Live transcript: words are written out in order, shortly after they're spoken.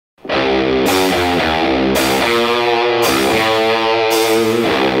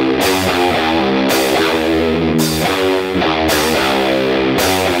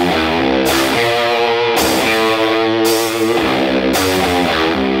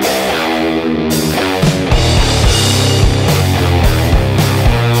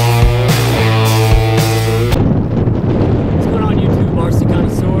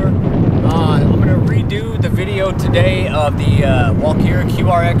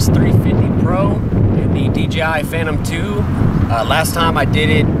X350 Pro and the DJI Phantom 2. Last time I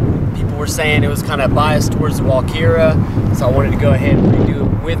did it, people were saying it was kind of biased towards the Walkera, so I wanted to go ahead and redo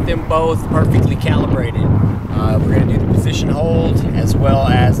it with them both perfectly calibrated. We're going to do the position hold as well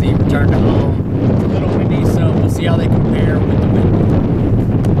as the return to home. It's a little windy, so we'll see how they compare with the wind.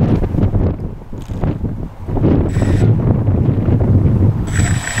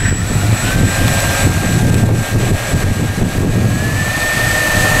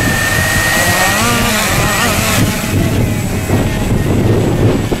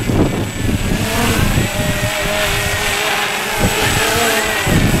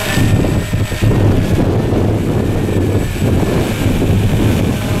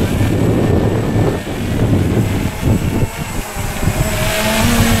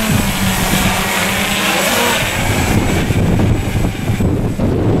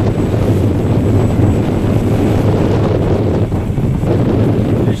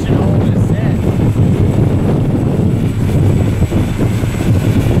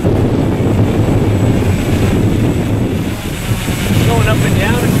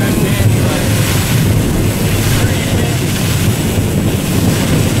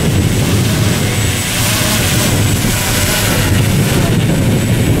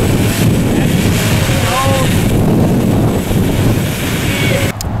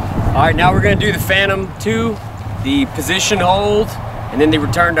 All right, now we're gonna do the Phantom 2, the position hold, and then the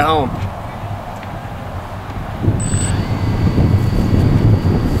return to home.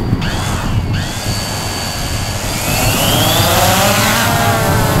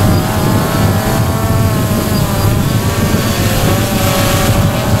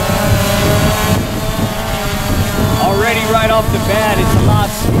 Already right off the bat, it's a lot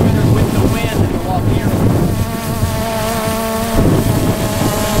smoother with the wind than the Walkera.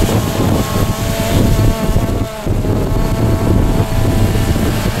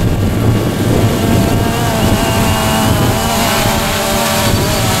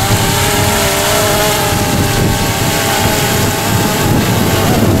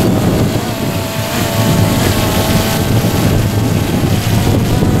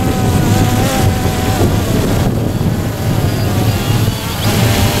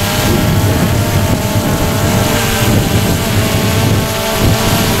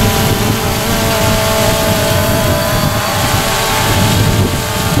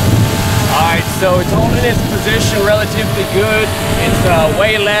 So it's holding its position relatively good. It's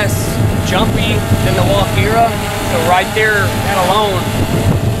way less jumpy than the Walkera. So right there, that alone,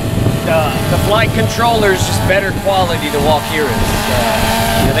 the flight controller is just better quality than Walkera's.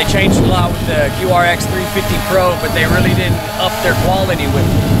 You know, they changed a lot with the X350 Pro, but they really didn't up their quality with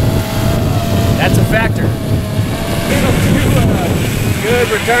it. That's a factor. Good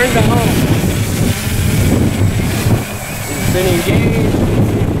return to home. It's been engaged.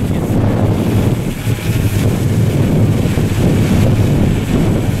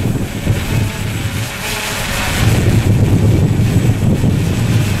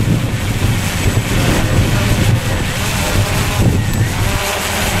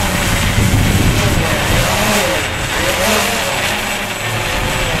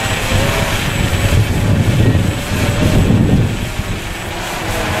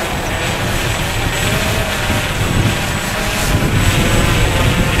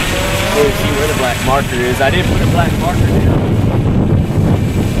 See where the black marker is. I did put a black marker down.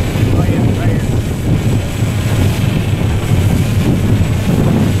 Oh yeah, right here.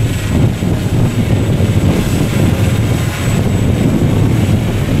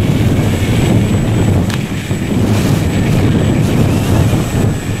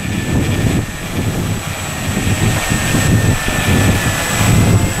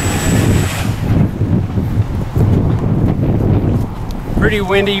 Pretty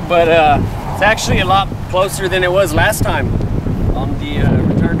windy, but it's actually a lot closer than it was last time on the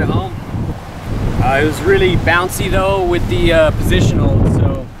return to home. It was really bouncy though with the position hold,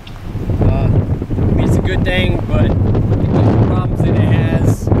 so I mean, it's a good thing, but the problems that it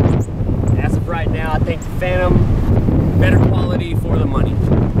has, as of right now, I think the Phantom, better quality for the money.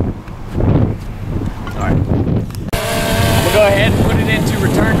 Alright. We'll go ahead and put it into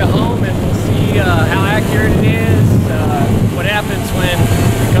return to home and we'll see how accurate it is, what happens when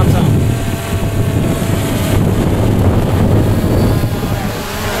it comes home.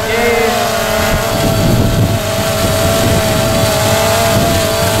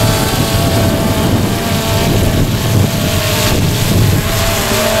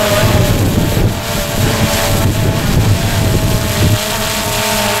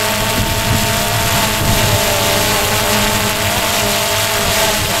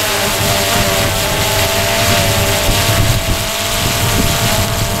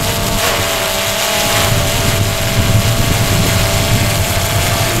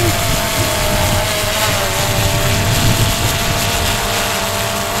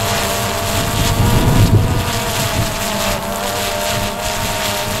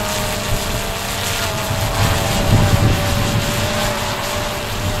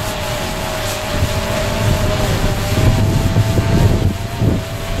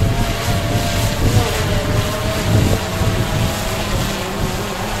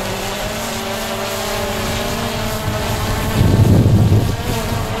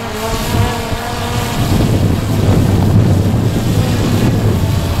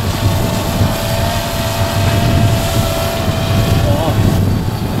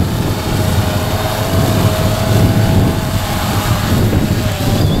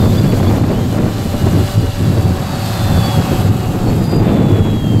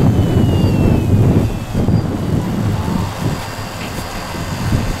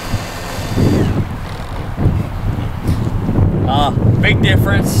 big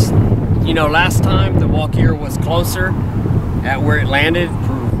difference. You know, last time the Walkera was closer at where it landed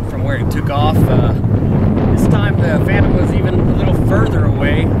from where it took off. This time the Phantom was even a little further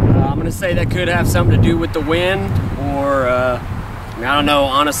away. I'm gonna say that could have something to do with the wind, or I don't know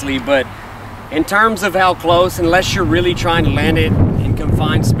honestly, but in terms of how close, unless you're really trying to land it in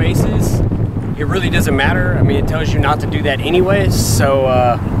confined spaces, it really doesn't matter. I mean, it tells you not to do that anyways.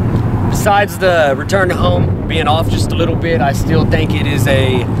 So besides the return to home being off just a little bit, I still think it is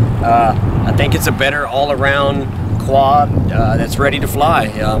I think it's a better all-around quad that's ready to fly.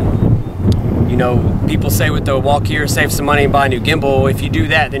 You know, people say with the Walkera, save some money and buy a new gimbal. If you do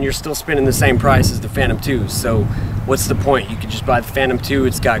that, then you're still spending the same price as the Phantom 2. So what's the point? You could just buy the Phantom 2.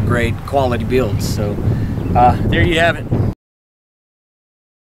 It's got great quality builds. So there you have it.